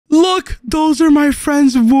Look, those are my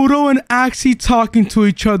friends Wudo and Axie talking to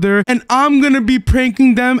each other, and I'm gonna be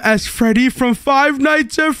pranking them as Freddy from Five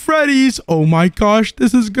Nights at Freddy's. Oh my gosh,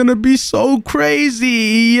 this is gonna be so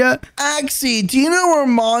crazy. Axie, do you know where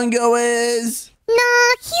Mongo is?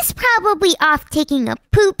 Nah, he's probably off taking a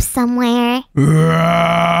poop somewhere.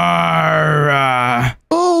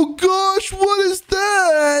 Oh gosh, what is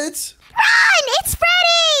that? Run! It's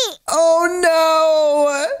Freddy! Oh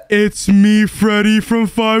no! It's me, Freddy from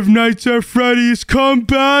Five Nights at Freddy's. Come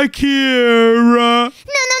back here. No. I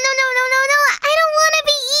don't want to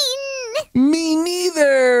be eaten. Me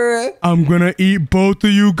neither. I'm gonna eat both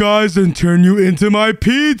of you guys and turn you into my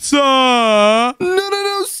pizza.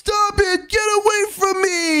 No, stop it. Get away from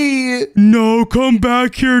me. No, come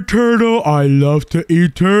back here, turtle. I love to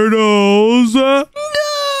eat turtles. No.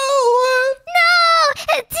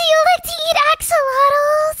 Do you like to eat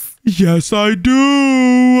axolotls? Yes, I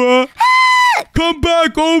do. Come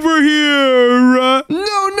back over here. No.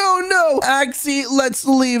 Axie, let's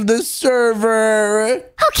leave the server.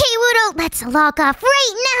 Okay, Wudo, let's log off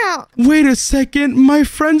right now. Wait a second. My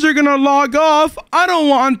friends are gonna log off. I don't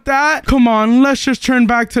want that. Come on, let's just turn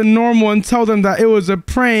back to normal and tell them that it was a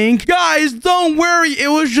prank. Guys, don't worry. It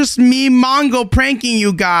was just me, Mongo, pranking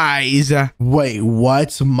you guys. Wait, what?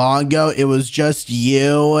 Mongo? It was just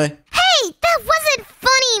you? Hey, that wasn't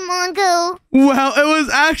funny, Mongo. Well, it was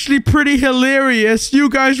actually pretty hilarious. You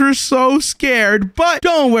guys were so scared. But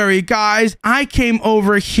don't worry, guys. I came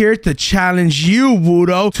over here to challenge you,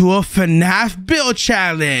 Wudo, to a FNAF build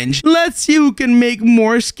challenge. Let's see who can make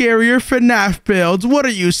more scarier FNAF builds. What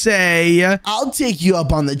do you say? I'll take you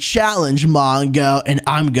up on the challenge, Mongo, and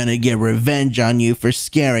I'm gonna get revenge on you for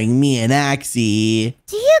scaring me and Axie.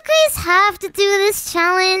 Do you guys have to do this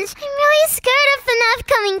challenge? I'm really scared of FNAF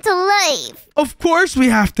coming to life. Of course we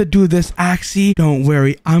have to do this, Axie. Don't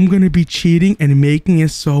worry, I'm gonna be cheating and making it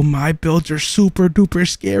so my builds are super duper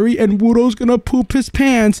scary and Wudo's gonna poop his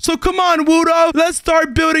pants. So come on, Wudo, let's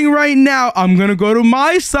start building right now. I'm gonna go to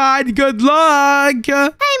my side. Good luck.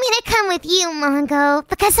 I'm gonna come with you, Mongo,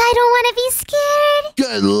 because I don't want to be scared.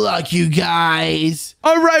 Good luck, you guys.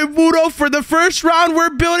 All right, Wudo, for the first round, we're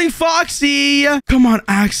building Foxy. Come on,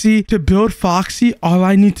 Axie. To build Foxy, all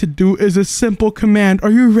I need to do is a simple command. Are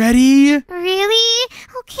you ready? Really?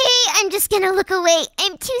 Okay, I'm just gonna look away.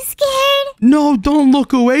 I'm too scared. No, don't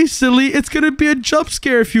look away, silly. It's gonna be a jump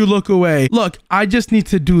scare if you look away. Look, I just need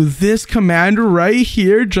to do this command right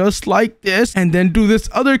here, just like this, and then do this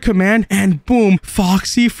other command, and boom,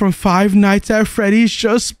 Foxy from Five Nights at Freddy's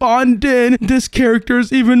just spawned in. This character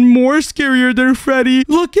is even more scarier than Freddy.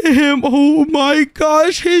 Look at him. Oh my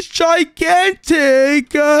gosh, he's gigantic.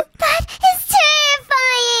 That is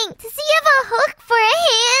terrifying. Does he have a hook for a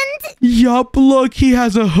hand? Yup, look, he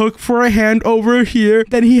has a hook for a hand over here.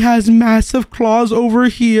 Then he has massive claws over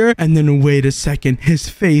here. And then wait a second, his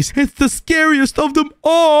face. It's the scariest of them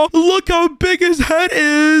all. Look how big his head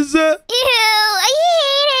is. Ew, I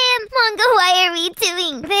hate him. Mongo, why are we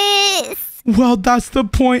doing this? Well, that's the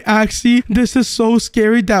point, Axie. This is so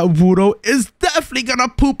scary that Wudo is definitely gonna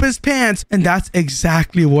poop his pants. And that's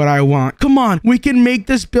exactly what I want. Come on, we can make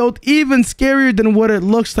this build even scarier than what it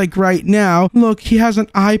looks like right now. Look, he has an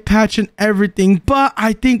eye patch and everything. But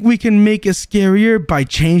I think we can make it scarier by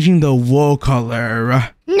changing the wool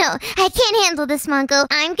color. No, I can't handle this, Mongo.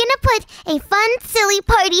 I'm gonna put a fun, silly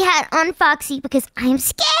party hat on Foxy because I'm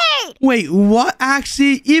scared. Wait, what,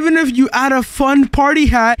 Axie? Even if you add a fun party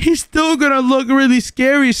hat, he's still gonna look really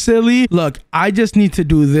scary, silly. Look, I just need to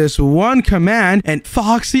do this one command and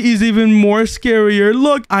Foxy is even more scarier.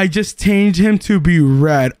 Look, I just changed him to be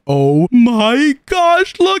red. Oh my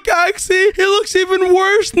gosh, look, Axie. He looks even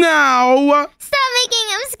worse now. Stop making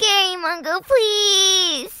him scary, Mongo,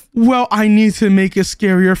 please. Well, I need to make it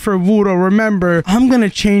scarier for Wudo. Remember, I'm gonna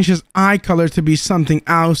change his eye color to be something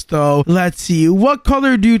else, though. Let's see. What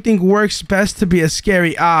color do you think works best to be a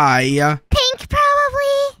scary eye? Pink,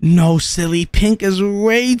 probably? No, silly. Pink is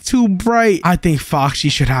way too bright. I think Foxy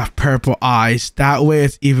should have purple eyes. That way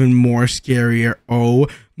it's even more scarier. Oh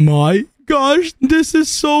my gosh, this is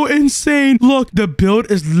so insane. Look, the build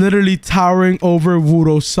is literally towering over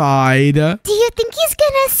Wudo's side. Do you think he's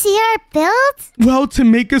gonna see our build? Well, to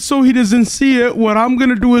make it so he doesn't see it, what I'm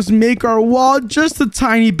gonna do is make our wall just a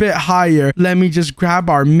tiny bit higher. Let me just grab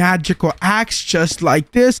our magical axe just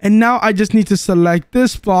like this. And now I just need to select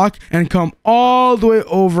this block and come all the way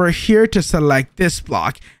over here to select this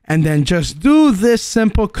block. and then just do this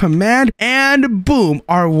simple command, and boom,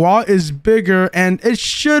 our wall is bigger, and it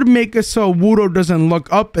should make it so Wudo doesn't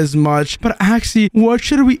look up as much. But actually, what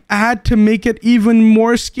should we add to make it even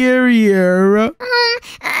more scarier?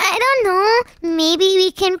 I don't know. Maybe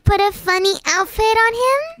we can put a funny outfit on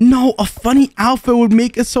him? No, a funny outfit would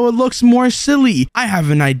make it so it looks more silly. I have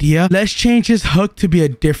an idea. Let's change his hook to be a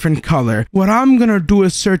different color. What I'm gonna do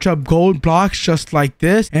is search up gold blocks just like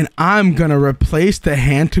this, and I'm gonna replace the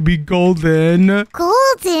hand to be golden.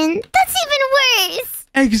 Golden? That's even worse.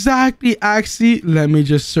 Exactly, Axie. Let me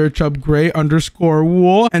just search up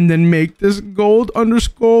gray_wool and then make this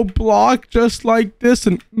gold_ block just like this,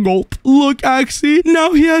 and gulp. Look, Axie.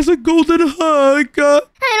 Now he has a golden hook.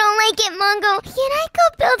 I don't like it, Mongo. Can I go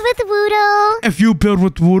build with Wudo? If you build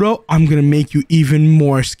with Wudo, I'm gonna make you even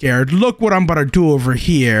more scared. Look what I'm about to do over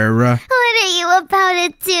here. What are you about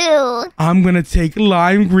to do? I'm gonna take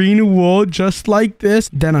lime green wool just like this.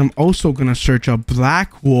 Then I'm also gonna search up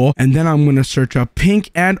black wool, and then I'm gonna search up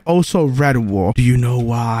pink and also red wool. Do you know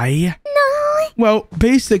why? No. Well,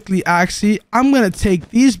 basically, Axie, I'm gonna take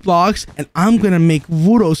these blocks and I'm gonna make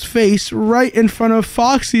Wudo's face right in front of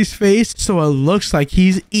Foxy's face so it looks like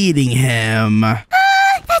he's eating him.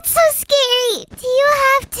 That's so scary. Do you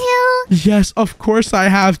have to? Yes, of course I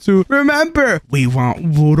have to. Remember, we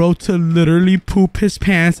want Wudo to literally poop his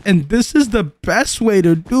pants, and this is the best way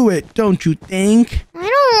to do it, don't you think? I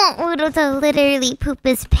don't want Wudo to literally poop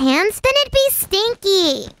his pants. Then it'd be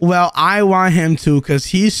stinky. Well, I want him to because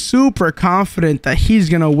he's super confident that he's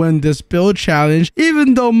gonna win this build challenge,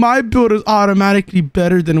 even though my build is automatically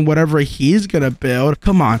better than whatever he's gonna build.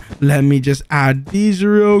 Come on, let me just add these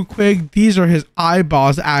real quick. These are his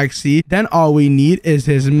eyeballs, Axie. Then all we need is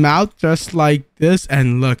his mouth just like this,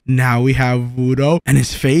 and look, now we have Wudo and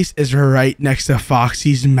his face is right next to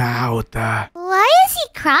Foxy's mouth. Why is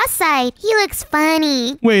he cross-eyed? He looks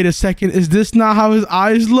funny. Wait a second, is this not how his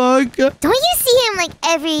eyes look? Don't you see him like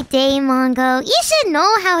every day, Mongo? You should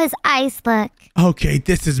know how his eyes look. Okay,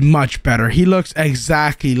 this is much better. He looks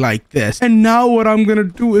exactly like this. And now what I'm gonna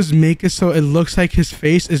do is make it so it looks like his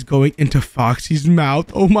face is going into Foxy's mouth.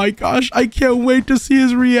 Oh my gosh, I can't wait to see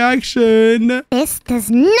his reaction. This does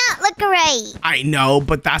not look right. I know,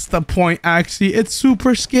 but that's the point, Axie. It's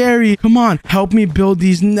super scary. Come on, help me build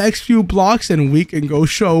these next few blocks and we can go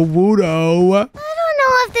show Wudo. I don't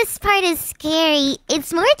know if this part is scary.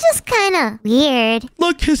 It's more just kind of weird.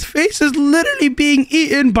 Look, his face is literally being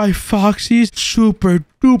eaten by Foxy's super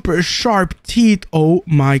duper sharp teeth. Oh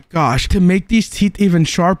my gosh. To make these teeth even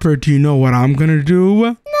sharper, do you know what I'm gonna do?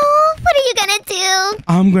 No, what are you gonna do?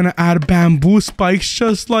 I'm gonna add bamboo spikes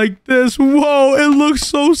just like this. Whoa, it looks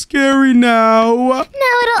so scary now.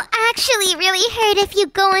 Now it'll actually really hurt if you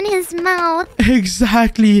go in his mouth.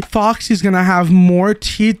 Exactly. Foxy's gonna have more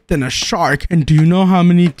teeth than a shark. And do you know how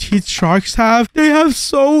many teeth sharks have? They have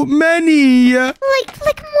so many. Like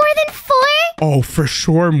more than 4? Oh, for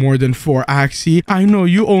sure more than 4, Axie. I know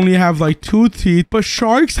you only have like 2 teeth, but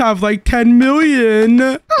sharks have like 10 million.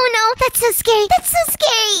 Oh no, that's so scary. That's so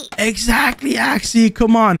scary. Exactly, Axie.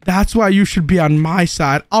 Come on. That's why you should be on my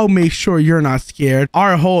side. I'll make sure you're not scared.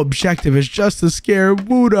 Our whole objective is just to scare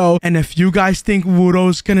Wudo. And if you guys think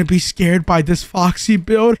Wudo's gonna be scared by this Foxy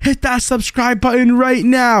build, hit that subscribe button right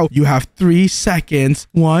now. You have 3 seconds.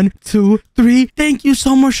 1, 2, 3. Thank you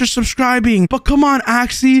so much for subscribing. But come on,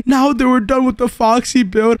 Axie. Now that we're done with the Foxy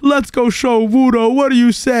build, let's go show Wudo. What do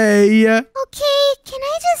you say? Okay, can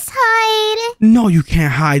I just hide? No, you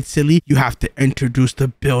can't hide, silly. You have to introduce the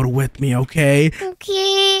build with me, okay?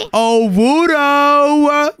 Okay. Oh,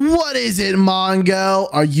 Wudo! What is it, Mongo?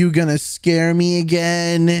 Are you gonna scare me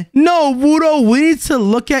again? No, Wudo, we need to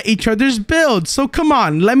look at each other's builds. So come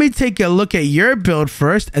on, let me take a look at your build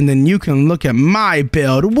first, and then you can look at my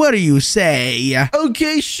build. What do you say?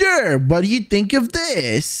 Okay, sure. What do you think of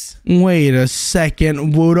this? Wait a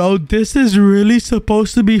second, Wudo. This is really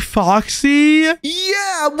supposed to be Foxy?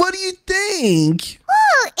 Yeah, what do you think?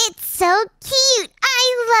 Oh, it's so cute.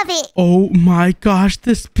 I love it. Oh my gosh,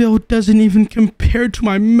 this build doesn't even compare to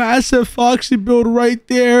my massive Foxy build right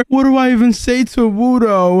there. What do I even say to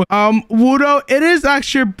Wudo? Wudo, it is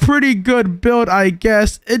actually a pretty good build, I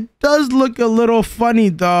guess. It does look a little funny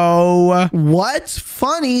though. What?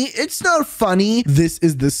 Funny? It's not funny. This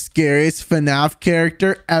is the scariest FNAF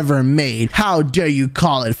character ever made. How dare you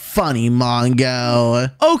call it funny,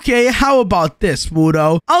 Mongo? Okay, how about this,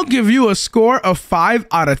 Wudo? I'll give you a score of 5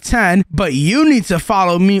 out of 10, but you need to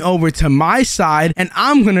follow me over to my side, and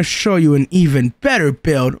I'm gonna show you an even better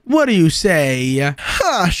build. What do you say?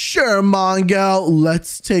 Huh, sure, Mongo.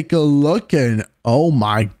 Let's take a look and Oh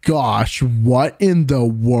my gosh, what in the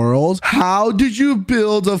world? How did you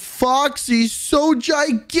build a Foxy so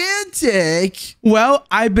gigantic? Well,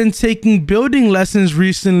 I've been taking building lessons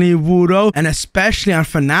recently, Wudo, and especially on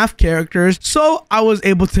FNAF characters, so I was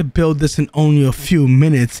able to build this in only a few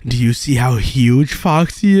minutes. Do you see how huge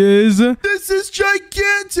Foxy is? This is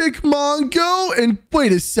gigantic, Mongo. And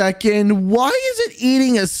wait a second, why is it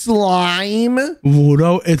eating a slime?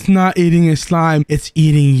 Wudo, it's not eating a slime, it's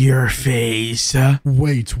eating your face.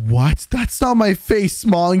 Wait, what? That's not my face,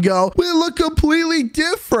 Mongo. We look completely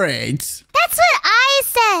different. That's what I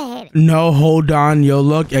said. No, hold on. You'll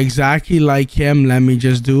look exactly like him. Let me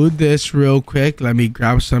just do this real quick. Let me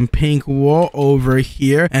grab some pink wool over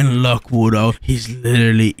here. And look, Wudo, he's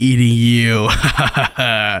literally eating you.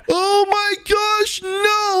 Oh my gosh,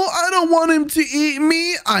 no! I don't want him to eat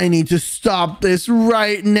me. I need to stop this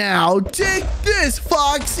right now. Take this,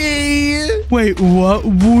 Foxy! Wait, what?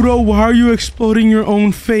 Wudo, why are you exploding your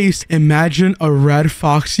own face? Imagine a red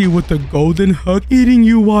Foxy with a golden hook eating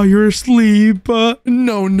you while you're asleep.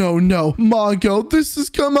 No, Mongo, this has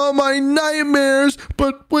come out my nightmares.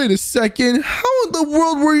 But wait a second, how in the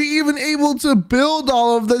world were you even able to build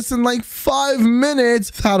all of this in like 5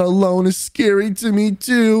 minutes? That alone is scary to me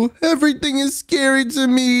too. Everything is scary to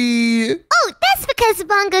me. Oh, that's because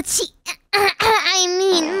Mongo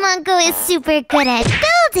is super good at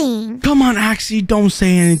building. Come on, Axie, don't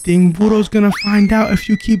say anything. Wudo's gonna find out if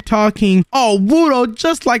you keep talking. Oh, Wudo,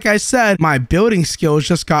 just like I said, my building skills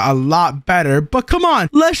just got a lot better. But come on,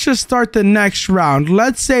 let's just start the next round.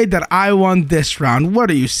 Let's say that I won this round. What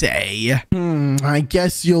do you say? I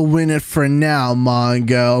guess you'll win it for now,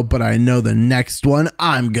 Mongo. But I know the next one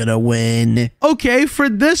I'm gonna win. Okay, for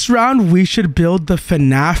this round, we should build the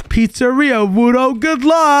FNAF pizzeria, Wudo. Good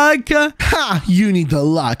luck! Ha! You need the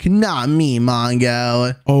luck, not me,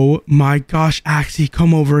 Mongo. Oh my gosh, Axie,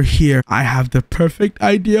 come over here. I have the perfect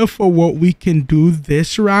idea for what we can do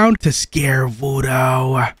this round to scare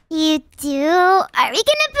Wudo. You do? Are we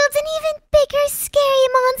gonna build an even bigger scary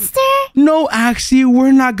monster? No, Axie,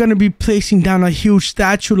 we're not gonna be placing down a huge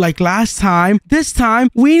statue like last time. This time,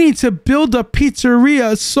 we need to build a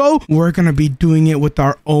pizzeria, so we're gonna be doing it with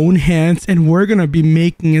our own hands, and we're gonna be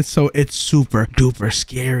making it so it's super duper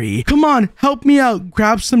scary. Come on, help me out.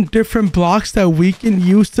 Grab some different blocks that we can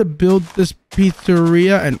use to build this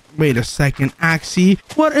pizzeria. And wait a second, Axie,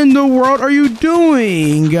 what in the world are you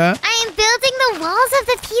doing? I am building the walls of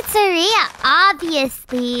the pizzeria,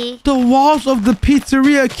 obviously. The walls of the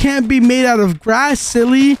pizzeria can't be made out of grass,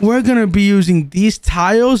 silly. We're gonna be using these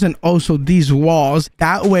tiles and also these walls.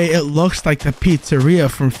 That way it looks like the pizzeria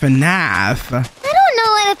from FNAF. I don't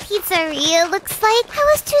know what a pizzeria looks like. I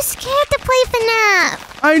was too scared to play FNAF.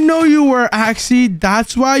 I know you were, Axie.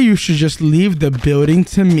 That's why you should just leave the building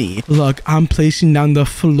to me. Look, I'm placing down the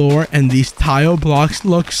floor and these tile blocks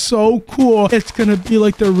look so cool. It's gonna be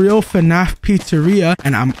like the real FNAF pizzeria,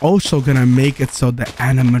 and I'm also gonna make it so the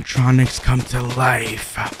animatronics come to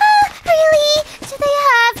life. Really? Do they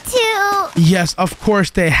have to? Yes, of course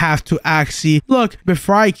they have to, Axie. Look,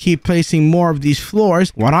 before I keep placing more of these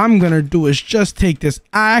floors, what I'm gonna do is just take this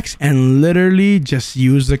axe and literally just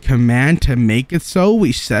use the command to make it so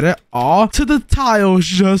we set it all to the tiles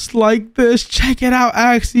just like this. Check it out,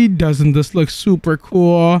 Axie. Doesn't this look super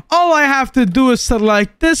cool? All I have to do is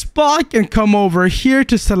select this block and come over here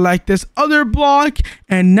to select this other block,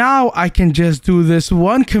 and now I can just do this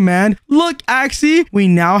one command. Look, Axie, we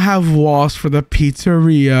now have walls for the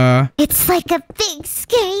pizzeria. It's like a big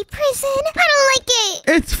scary prison. I don't like it.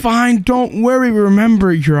 It's fine, don't worry.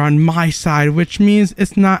 Remember, you're on my side, which means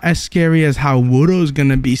it's not as scary as how Wudo's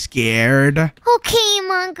gonna be scared. Okay,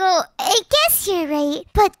 Mongo, I guess you're right,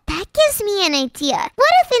 but that gives me an idea.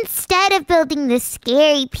 What if instead of building this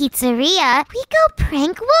scary pizzeria, we go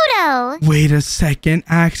prank Wudo? Wait a second,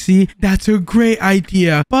 Axie. That's a great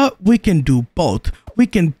idea, but we can do both. We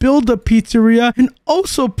can build a pizzeria and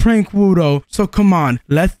also prank Wudo. So come on,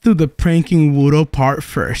 let's do the pranking Wudo part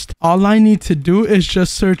first. All I need to do is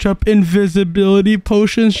just search up invisibility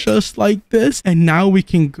potions just like this. And now we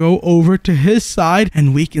can go over to his side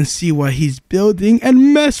and we can see what he's building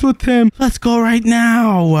and mess with him. Let's go right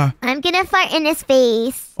now. I'm gonna fart in his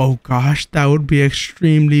face. Oh gosh, that would be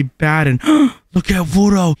extremely bad. And look at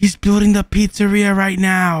Wudo. He's building the pizzeria right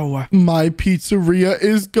now. My pizzeria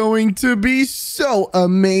is going to be so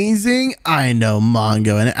amazing. I know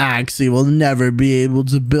Mongo and Axie will never be able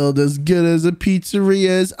to build as good as a pizzeria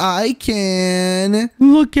as I can.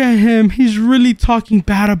 Look at him. He's really talking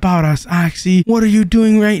bad about us, Axie. What are you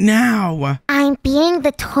doing right now? I'm being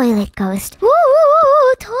the toilet ghost.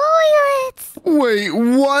 Ooh, toilets. Wait,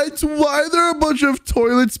 what? Why are there a bunch of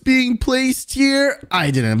toilets pallets being placed here.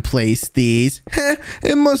 I didn't place these.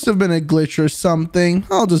 It must have been a glitch or something.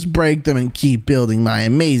 I'll just break them and keep building my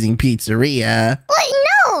amazing pizzeria. What?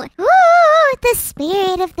 No! Ooh, the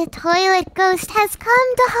spirit of the toilet ghost has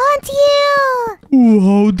come to haunt you.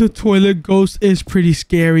 Whoa, the toilet ghost is pretty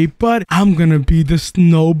scary, but I'm gonna be the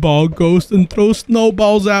snowball ghost and throw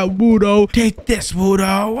snowballs at Wudo. Take this,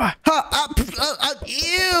 Wudo.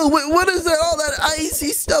 Ew, what is that? All that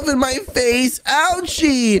icy stuff in my face.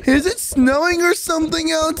 Ouchie. Is it snowing or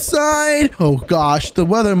something outside? Oh gosh, the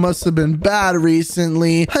weather must have been bad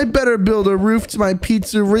recently. I better build a roof to my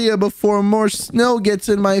pizzeria before more snow gets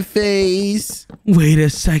in my face. Wait a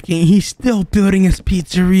second, he's still building his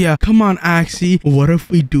pizzeria. Come on, Axie. What if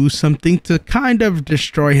we do something to kind of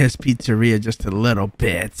destroy his pizzeria just a little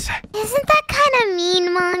bit? Isn't that kind of mean,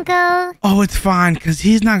 Mongo? Oh, it's fine, because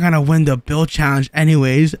he's not going to win the build challenge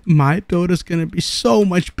anyways. My build is going to be so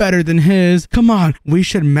much better than his. Come on, we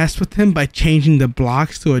should mess with him by changing the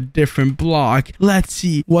blocks to a different block. Let's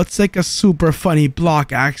see, what's like a super funny block,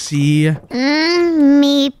 Axie?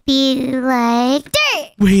 Maybe like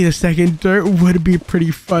dirt. Wait a second, dirt would be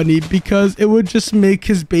pretty funny because it would just make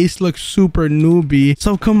his base look super noobie.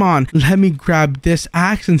 So come on, let me grab this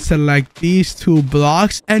axe and select these two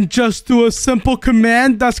blocks and just do a simple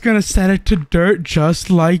command that's gonna set it to dirt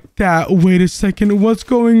just like that. Wait a second, what's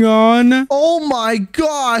going on? Oh my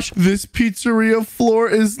gosh, this pizzeria floor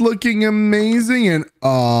is looking amazing. And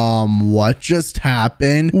what just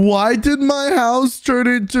happened? Why did my house turn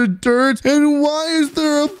into dirt? And why is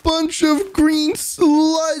there a bunch of green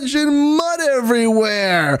sludge and mud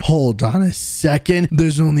everywhere? Hold on a second.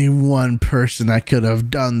 There's only one person that could have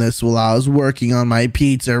done this while I was working on my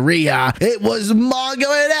pizzeria. It was Mongo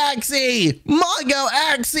and Axie. Mongo,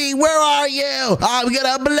 Axie, where are you? I'm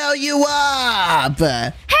gonna blow you up.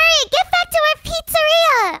 Hurry, get back to our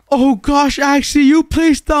pizzeria. Oh gosh, Axie, you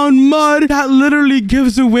placed down mud. That literally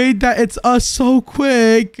gives away that it's us so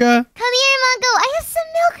quick. Come here, Mongo. I have some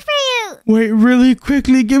milk for you. Wait, really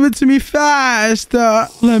quickly, give it to me fast.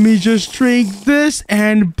 Let me just drink this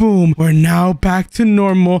and boom. We're now back to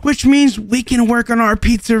normal, which means we can work on our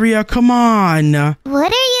pizzeria. Come on.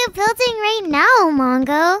 What are you building right now,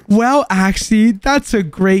 Mongo? Well, Axie, that's a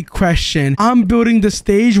great question. I'm building the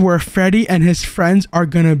stage where Freddy and his friends are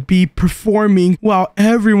gonna be performing while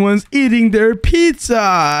everyone's eating their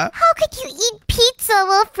pizza. How could you eat pizza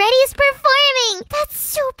while Freddy's performing? That's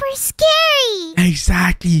super scary.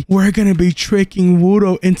 Exactly. We're gonna be tricking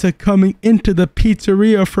Wudo into coming into the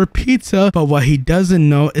pizzeria for pizza, but what he doesn't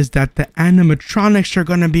know is that the animatronics are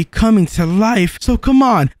gonna be coming to life. So come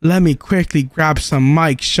on, let me quickly grab some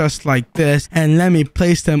mics just like this and let me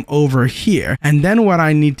place them over here. And then what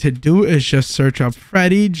I need to do is just search up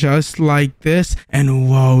Freddy just like this. And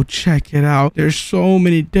whoa, check it out. There's so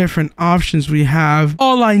many different options we have.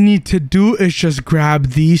 All I need to do is just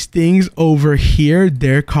grab these things over here.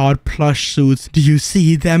 They're called plush suits. Do you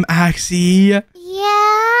see them, Axie? Yeah?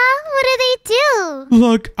 What do they do?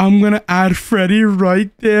 Look, I'm gonna add Freddy right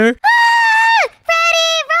there. Ah!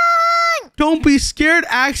 Freddy, wrong! Don't be scared,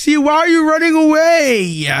 Axie. Why are you running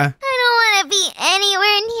away? I don't want to be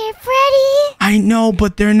anywhere near Freddy. I know,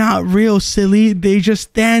 but they're not real, silly. They just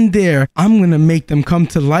stand there. I'm gonna make them come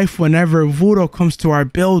to life whenever Wudo comes to our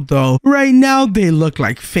build, though. Right now, they look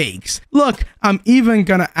like fakes. Look, I'm even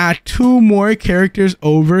gonna add 2 more characters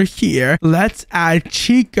over here. Let's add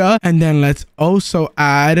Chica, and then let's also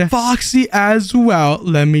add Foxy as well.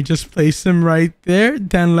 Let me just place him right there.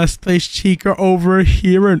 Then let's place Chica over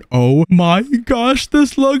here, and oh my gosh,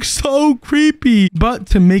 this looks so creepy. But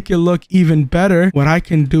to make it look even better, what I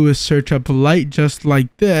can do is search up light just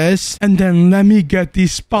like this, and then let me get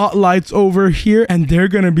these spotlights over here, and they're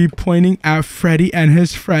gonna be pointing at Freddy and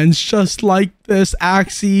his friends just like this,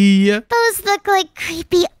 Axie. Those look like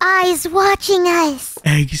creepy eyes watching us.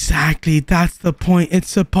 Exactly, that's the point. It's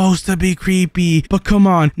supposed to be creepy. But come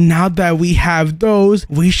on, now that we have those,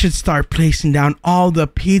 we should start placing down all the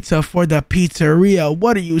pizza for the pizzeria.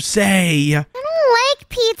 What do you say? I don't like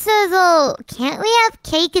pizza though. Can't we have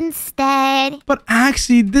cake instead? But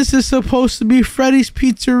actually, this is supposed to be Freddy's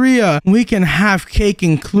pizzeria. We can have cake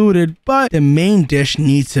included, but the main dish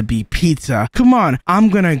needs to be pizza. Come on, I'm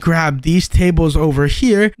gonna grab these tables over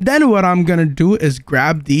here. Then what I'm gonna do is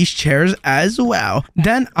grab these chairs as well.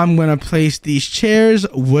 Then I'm gonna place these chairs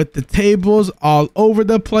with the tables all over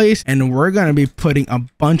the place, and we're gonna be putting a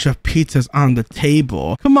bunch of pizzas on the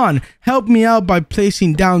table. Come on, help me out by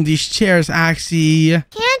placing down these chairs, Axie.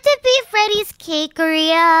 Can't it be Freddy's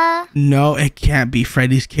cakeria? No, it can't be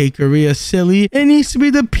Freddy's cakeria, silly. It needs to be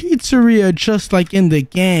the pizzeria, just like in the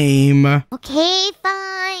game. Okay,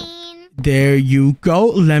 fine. There you go.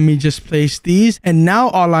 Let me just place these. And now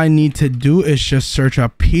all I need to do is just search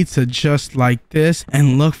up pizza just like this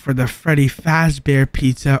and look for the Freddy Fazbear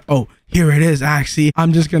pizza. Oh, here it is, actually.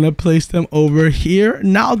 I'm just gonna place them over here.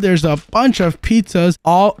 Now there's a bunch of pizzas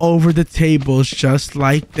all over the tables just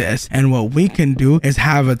like this. And what we can do is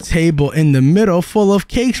have a table in the middle full of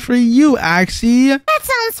cakes for you, Axie. That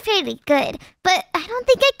sounds pretty good, but I don't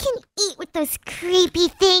think I can eat with those creepy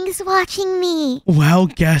things watching me. Well,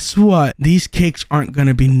 guess what? These cakes aren't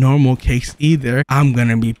gonna be normal cakes either. I'm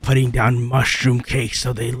gonna be putting down mushroom cakes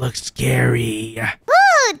so they look scary.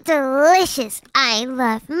 Ooh, delicious. I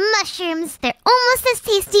love mushrooms. They're almost as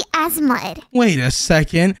tasty as mud. Wait a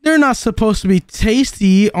second. They're not supposed to be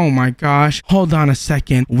tasty. Oh my gosh. Hold on a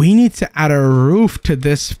second. We need to add a roof to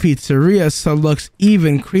this pizzeria so it looks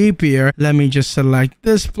even creepier. Let me just select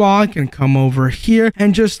this block and come over here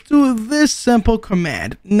and just do this simple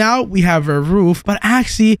command. Now we have a roof, but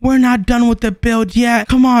actually we're not done with the build yet.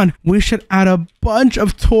 Come on. We should add a bunch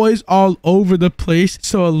of toys all over the place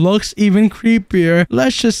so it looks even creepier.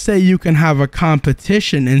 Let's just say you can have a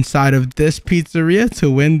competition inside of this pizzeria to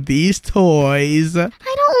win these toys. I don't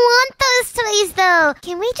want those toys though.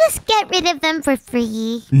 Can we just get rid of them for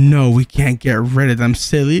free? No, we can't get rid of them,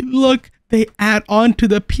 silly. Look, they add on to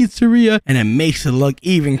the pizzeria and it makes it look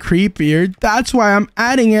even creepier. That's why I'm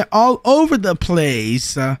adding it all over the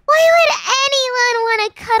place. Why would anyone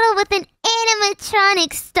want to cuddle with an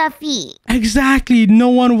animatronic stuffy? Exactly, no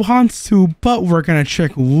one wants to, but we're gonna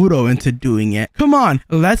trick Wudo into doing it. Come on,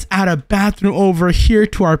 let's add a bathroom over here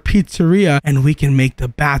to our pizzeria and we can make the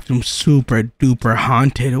bathroom super duper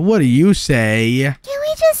haunted. What do you say? Can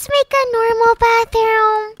we just make a normal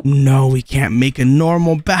bathroom? No, we can't make a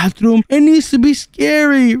normal bathroom. It needs to be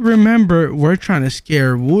scary. Remember, we're trying to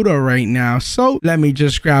scare Wudo right now. So let me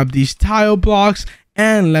just grab these tile blocks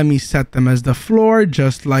and let me set them as the floor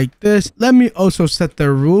just like this. Let me also set the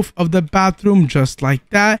roof of the bathroom just like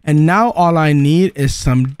that. And now all I need is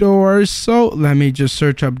some doors. So let me just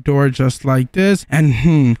search up door just like this.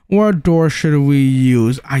 And what door should we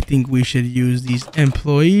use? I think we should use these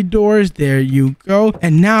employee doors. There you go.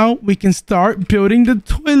 And now we can start building the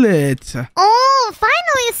toilet. Oh,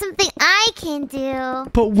 finally something I can do.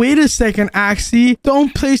 But wait a second, Axie.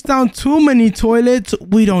 Don't place down too many toilets.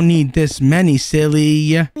 We don't need this many, silly.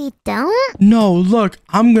 We don't? No, look,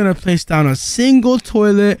 I'm gonna place down a single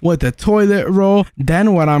toilet with a toilet roll.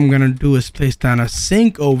 Then what I'm gonna do is place down a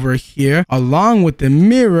sink over here along with the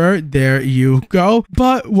mirror. There you go.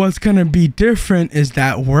 But what's gonna be different is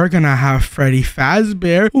that we're gonna have Freddy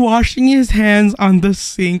Fazbear washing his hands on the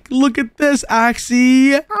sink. Look at this,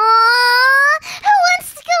 Axie. Aww, who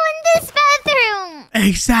wants to go in this bathroom?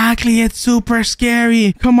 Exactly, it's super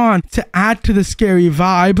scary. Come on, to add to the scary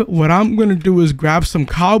vibe, what I'm gonna do is grab some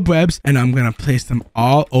cobwebs and I'm gonna place them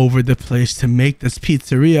all over the place to make this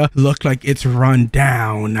pizzeria look like it's run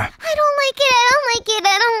down. I don't like it, I don't like it,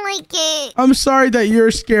 I don't like it. I'm sorry that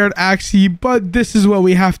you're scared, Axie, but this is what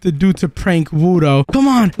we have to do to prank Wudo. Come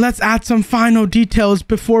on, let's add some final details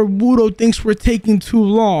before Wudo thinks we're taking too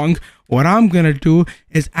long. What I'm gonna do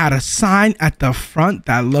is add a sign at the front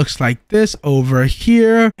that looks like this over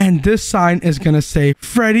here. And this sign is gonna say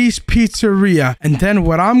Freddy's Pizzeria. And then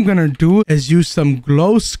what I'm gonna do is use some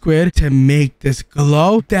glow squid to make this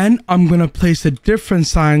glow. Then I'm gonna place a different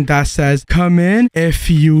sign that says, come in if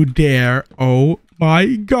you dare. Oh my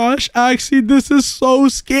gosh, Axie, this is so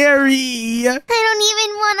scary. I don't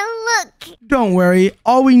even want to look. Don't worry,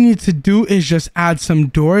 all we need to do is just add some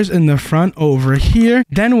doors in the front over here.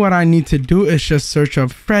 Then what I need to do is just search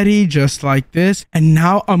up Freddy just like this. And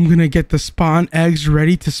now I'm gonna get the spawn eggs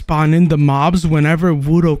ready to spawn in the mobs whenever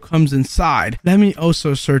Wudo comes inside. Let me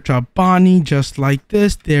also search up Bonnie just like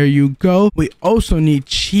this. There you go. We also need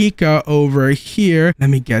Chica over here.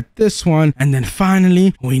 Let me get this one. And then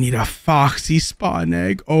finally, we need a Foxy spawn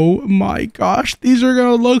egg. Oh my gosh, these are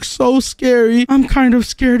gonna look so scary. I'm kind of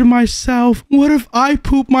scared of myself. What if I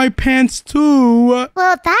poop my pants too? Well,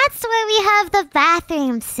 that's where we have the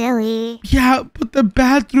bathroom, silly. Yeah, but the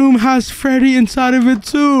bathroom has Freddy inside of it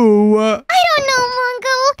too. I don't know,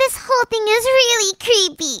 Mongo. This whole thing is really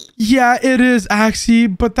creepy. Yeah, it is,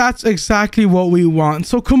 Axie, but that's exactly what we want.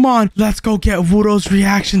 So come on, let's go get Wudo's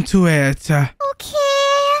reaction to it. Okay.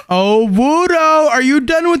 Oh, Wudo, are you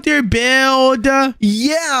done with your build?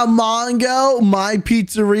 Yeah, Mongo. My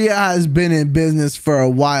pizzeria has been in business for a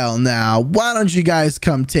while now. Why don't you guys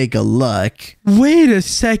come take a look? Wait a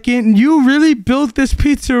second. You really built this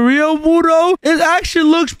pizzeria, Wudo? It actually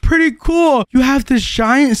looks pretty cool. You have this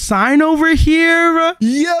giant sign over here.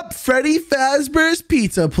 Yep, Freddy Fazbear's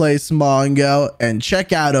Pizza Place, Mongo. And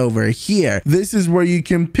check out over here. This is where you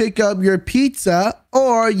can pick up your pizza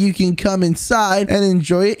or you can come inside and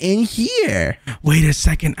enjoy it in here. Wait a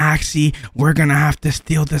second, Axie. We're gonna have to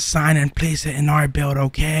steal the sign and place it in our build,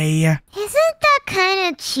 okay? Isn't that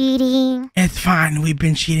kind of cheating? It's fine. We've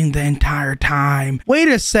been cheating the entire time. Wait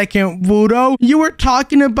a second, Wudo. You were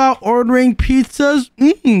talking about ordering pizzas?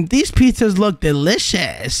 These pizzas look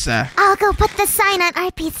delicious. I'll go put the sign on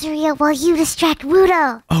our pizzeria while you distract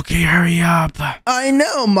Wudo. Okay, hurry up. I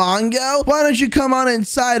know, Mongo. Why don't you come on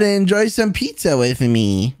inside and enjoy some pizza with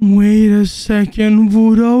me? Wait a second,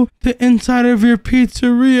 Wudo. The inside of your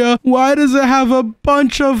pizzeria, why does it have a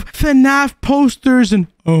bunch of FNAF posters and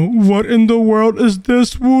what in the world is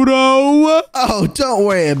this, Wudo? Oh, don't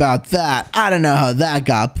worry about that. I don't know how that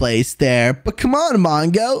got placed there. But come on,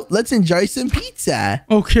 Mongo. Let's enjoy some pizza.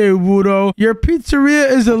 Okay, Wudo. Your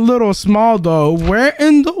pizzeria is a little small, though. Where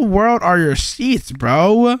in the world are your seats,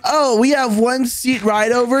 bro? Oh, we have one seat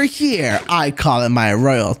right over here. I call it my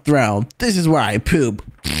royal throne. This is where I poop.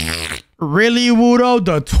 Really, Wudo?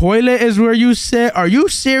 The toilet is where you sit? Are you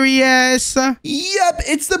serious? Yep,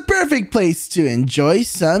 it's the perfect place to enjoy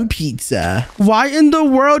some pizza. Why in the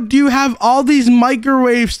world do you have all these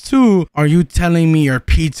microwaves too? Are you telling me your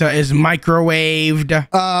pizza is microwaved?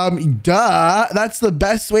 Duh. That's the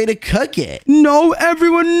best way to cook it. No,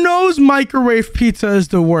 everyone knows microwave pizza is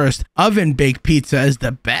the worst. Oven-baked pizza is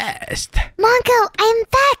the best. Mongo, I'm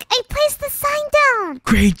back. I placed the sign down.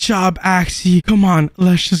 Great job, Axie. Come on,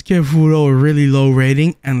 let's just give Wudo a really low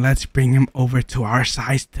rating and let's bring him over to our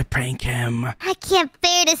size to prank him. I can't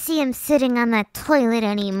bear to see him sitting on that toilet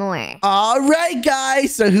anymore. All right,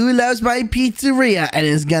 guys. So who loves my pizzeria and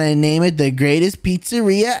is gonna name it the greatest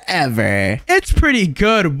pizzeria ever? It's pretty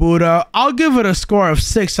good, Wudo. I'll give it a score of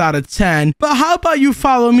 6 out of 10. But how about you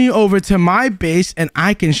follow me over to my base and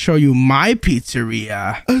I can show you my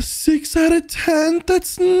pizzeria? A 6 out of 10?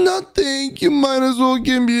 That's nothing. You might as well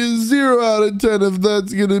give me a 0 out of 10 if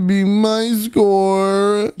that's gonna be my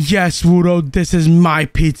score. Yes, Wudo, this is my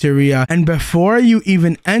pizzeria. And before you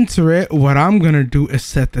even enter it, what I'm gonna do is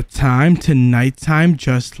set the time to nighttime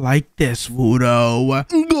just like this, Wudo.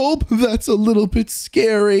 Nope, that's a little bit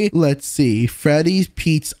scary. Let's see. Freddy's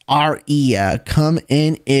Pizzeria. Come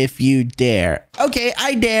in if you dare. Okay,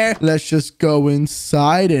 I dare. Let's just go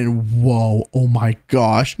inside and whoa, oh my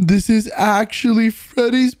gosh. This is actually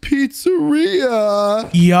Freddy's Pizzeria.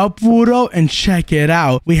 Yup, Wudo, and check it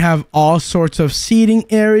out. We have all sorts of seating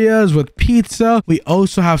areas with pizza. We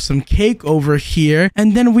also have some cake over here.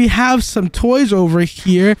 And then we have some toys over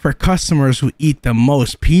here for customers who eat the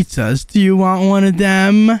most pizzas. Do you want one of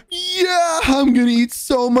them? Yeah, I'm gonna eat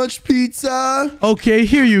so much pizza. Okay,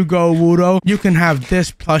 here you go, Wudo. You can have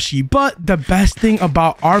this plushie. But the best thing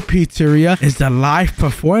about our pizzeria is the live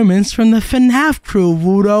performance from the FNAF crew,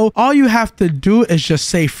 Wudo. All you have to do is just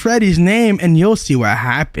say Freddy's name and you'll see what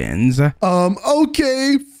happens.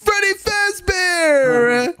 Okay. Freddy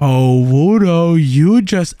Fazbear! Oh, Wudo, you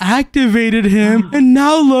just activated him. And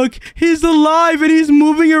now look, he's alive and he's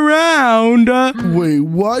moving around. Wait,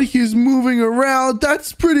 what? He's moving around?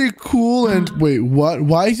 That's pretty cool. And wait, what?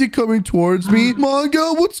 Why is he coming towards me?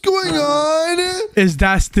 Mongo, what's going on? Is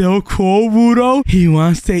that still cool, Wudo? He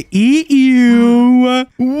wants to eat you.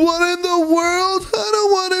 What in the world? I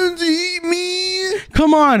don't want him to eat me.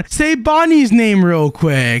 Come on, say Bonnie's name real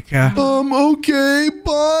quick. Okay,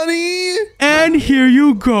 Bonnie. And here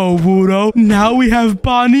you go, Wudo. Now we have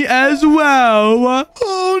Bonnie as well.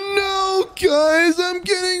 Oh no, guys, I'm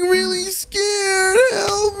getting really scared.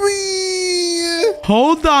 Help me.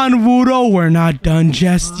 Hold on, Wudo. We're not done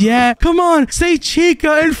just yet. Come on, say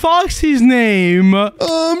Chica and Foxy's name.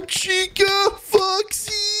 Chica,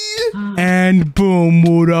 Foxy. And boom,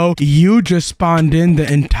 Wudo. You just spawned in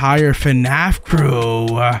the entire FNAF crew.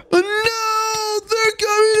 No, they're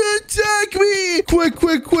coming to attack me. Quick.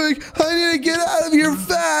 I need to get out of here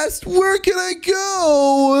fast. Where can I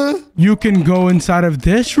go? You can go inside of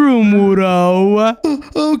this room, Wudo.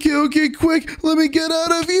 Okay, quick. Let me get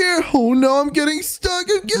out of here. Oh no, I'm getting stuck.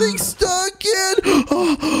 I'm getting stuck in.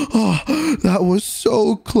 That was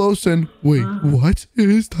so close. And wait, what?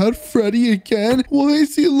 Is that Freddy again? Why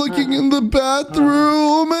is he looking in the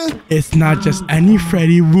bathroom? It's not just any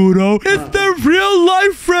Freddy, Wudo. It's the real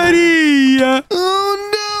life Freddy. Oh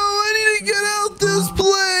no, I need to get out this place.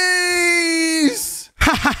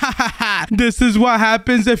 This is what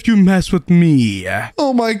happens if you mess with me.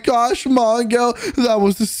 Oh my gosh, Mongo, that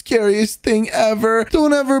was the scariest thing ever.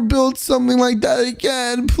 Don't ever build something like that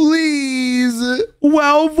again, please.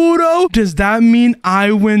 Well, Wudo, does that mean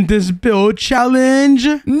I win this build challenge?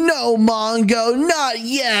 No, Mongo, not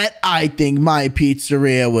yet. I think my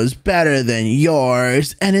pizzeria was better than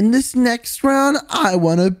yours. And in this next round, I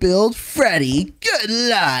want to build Freddy. Good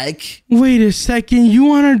luck. Wait a second, you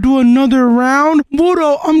want to do another round?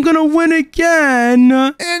 Wudo, I'm gonna win again.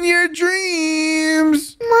 In your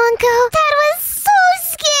dreams. Mongo, that was so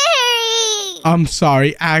scary. I'm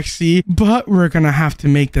sorry, Axie, but we're gonna have to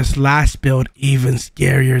make this last build even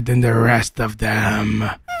scarier than the rest of them.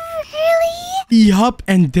 Really? Yup,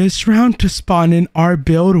 and this round to spawn in our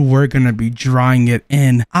build, we're gonna be drawing it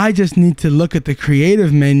in. I just need to look at the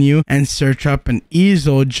creative menu and search up an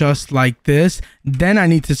easel just like this. Then I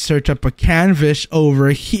need to search up a canvas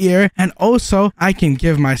over here, and also I can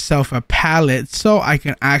give myself a palette so I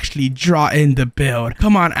can actually draw in the build.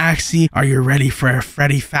 Come on, Axie, are you ready for a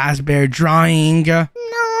Freddy Fazbear drawing? No,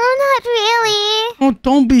 not really. Oh,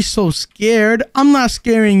 don't be so scared. I'm not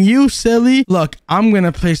scaring you, silly. Look, I'm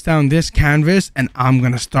gonna place down this canvas and I'm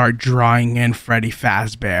gonna start drawing in Freddy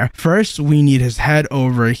Fazbear. First, we need his head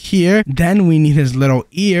over here. Then we need his little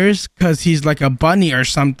ears because he's like a bunny or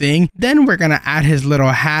something. Then we're gonna add his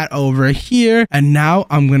little hat over here. And now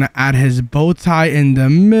I'm gonna add his bow tie in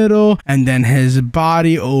the middle and then his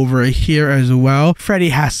body over here as well. Freddy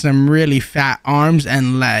has some really fat arms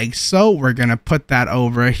and legs, so we're gonna put that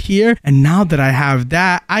over here. And now that I have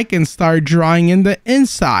that, I can start drawing in the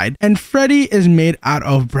inside. And Freddy is made out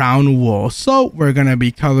of brown wool, so we're gonna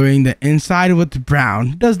be coloring the inside with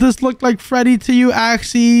brown. Does this look like Freddy to you,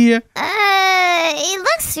 Axie? It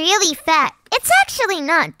looks really fat. It's actually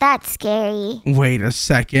not that scary. Wait a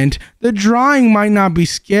second. The drawing might not be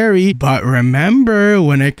scary, but remember,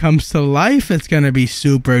 when it comes to life, it's gonna be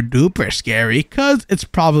super duper scary because it's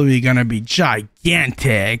probably gonna be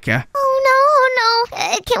gigantic. Oh, no.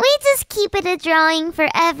 Can we just keep it a drawing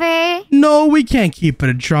forever? No, we can't keep it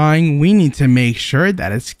a drawing. We need to make sure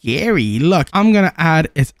that it's scary. Look, I'm gonna add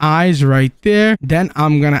its eyes right there. Then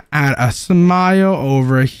I'm gonna add a smile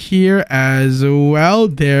over here as well.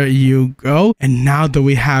 There you go. And now that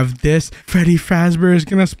we have this, Freddy Fazbear is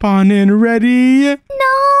gonna spawn in. Ready? No.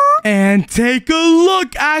 And take a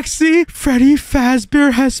look, Axie. Freddy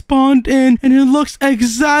Fazbear has spawned in and it looks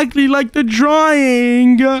exactly like the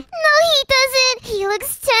drawing. No, he doesn't. He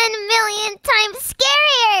looks 10 million times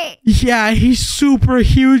scarier. Yeah, he's super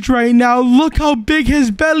huge right now. Look how big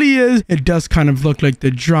his belly is. It does kind of look like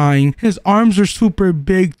the drawing. His arms are super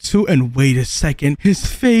big too. And wait a second, his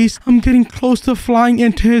face. I'm getting close to flying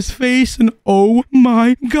into his face and oh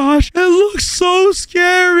my gosh, it looks so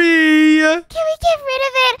scary. Can we get rid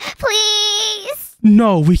of it, please?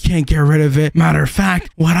 No, we can't get rid of it. Matter of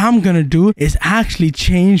fact, what I'm gonna do is actually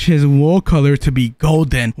change his wool color to be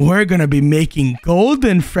golden. We're gonna be making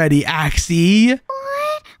golden Freddy, Axie.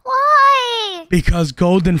 What? Why? Because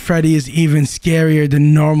golden Freddy is even scarier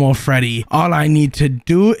than normal Freddy. All I need to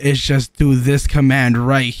do is just do this command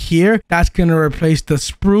right here. That's gonna replace the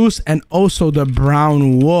spruce and also the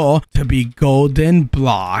brown wool to be golden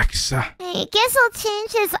blocks. I guess I'll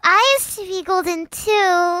change his eyes to be golden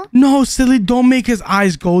too. No, silly, don't make his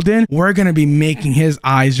eyes golden. We're gonna be making his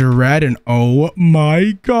eyes red, and oh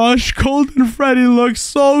my gosh, golden Freddy looks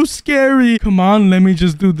so scary. Come on, let me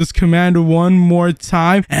just do this command one more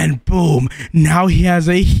time, and boom, now he has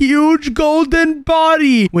a huge golden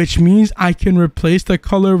body, which means I can replace the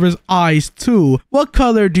color of his eyes too. What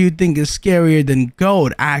color do you think is scarier than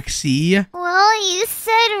gold, Axie? Well, you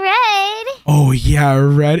said red. Oh yeah,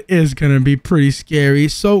 red is gonna be pretty scary.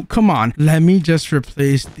 So come on, let me just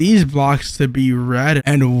replace these blocks to be red.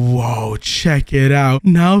 And whoa, check it out.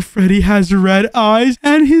 Now Freddy has red eyes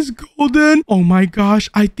and he's golden. Oh my gosh,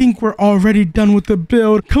 I think we're already done with the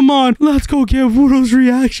build. Come on, let's go get Wudo's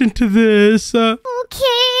reaction to this. Okay.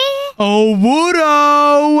 Oh,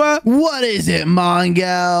 Wudo! What is it,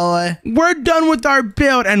 Mongo? We're done with our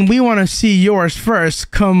build and we want to see yours first.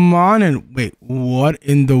 Come on, and wait, what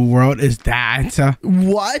in the world is that?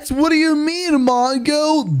 What? What do you mean,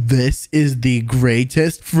 Mongo? This is the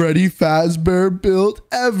greatest Freddy Fazbear build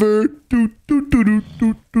ever.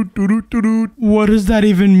 What does that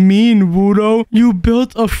even mean, Wudo? You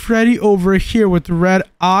built a Freddy over here with red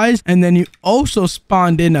eyes, and then you also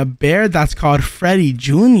spawned in a bear that's called Freddy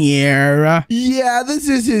Jr. Yeah, this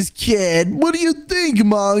is his kid. What do you think,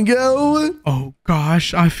 Mongo? Oh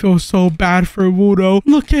gosh, I feel so bad for Wudo.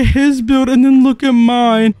 Look at his build and then look at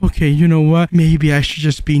mine. Okay, you know what? Maybe I should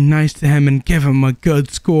just be nice to him and give him a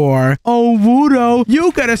good score. Oh, Wudo,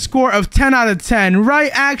 you got a score of 10 out of 10,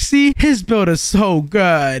 right, Axie? His build is so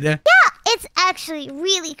good. Yeah, it's actually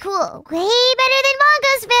really cool. Way better than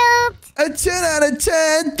Mongo's build. A 10 out of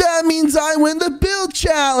 10. That means I win the build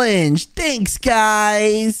challenge. Thanks,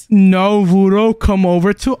 guys. No, Wudo, come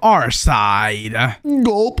over to our side.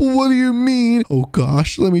 Gulp, what do you mean? Oh,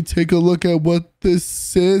 gosh, let me take a look at what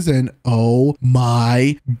this is. And oh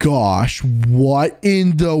my gosh, what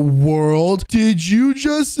in the world? Did you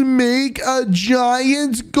just make a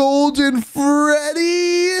giant golden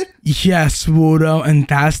Freddy? Yes, Wudo, and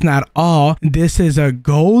that's not all. This is a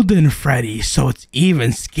golden Freddy, so it's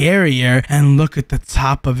even scarier. And look at the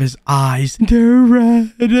top of his eyes. They're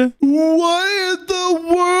red. What in the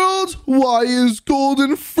world? Why is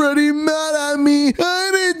Golden Freddy mad at me?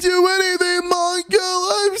 I didn't do anything,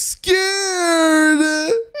 Mongo. I'm scared.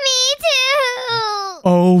 Me too.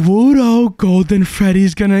 Oh, Wudo, Golden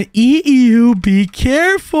Freddy's gonna eat you. Be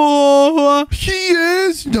careful. He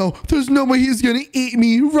is? No, there's no way he's gonna eat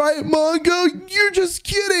me, right, Mongo? You're just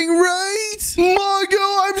kidding, right?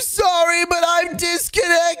 Mongo, I'm sorry, but I'm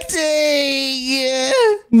disconnecting.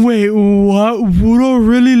 Wait, what? Wudo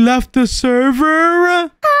really left the server?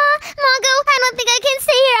 Mongo, I don't think I can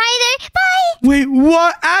stay here either. Bye. Wait,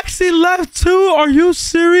 what? Axie left too? Are you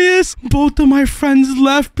serious? Both of my friends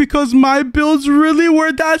left because my builds really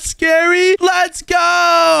were that scary? Let's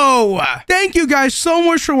go! Thank you guys so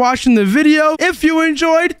much for watching the video. If you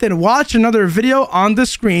enjoyed, then watch another video on the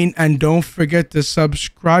screen. And don't forget to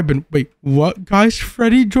subscribe. And wait, what, guys?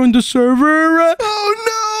 Freddy joined the server? Oh,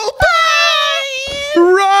 no.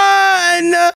 Run!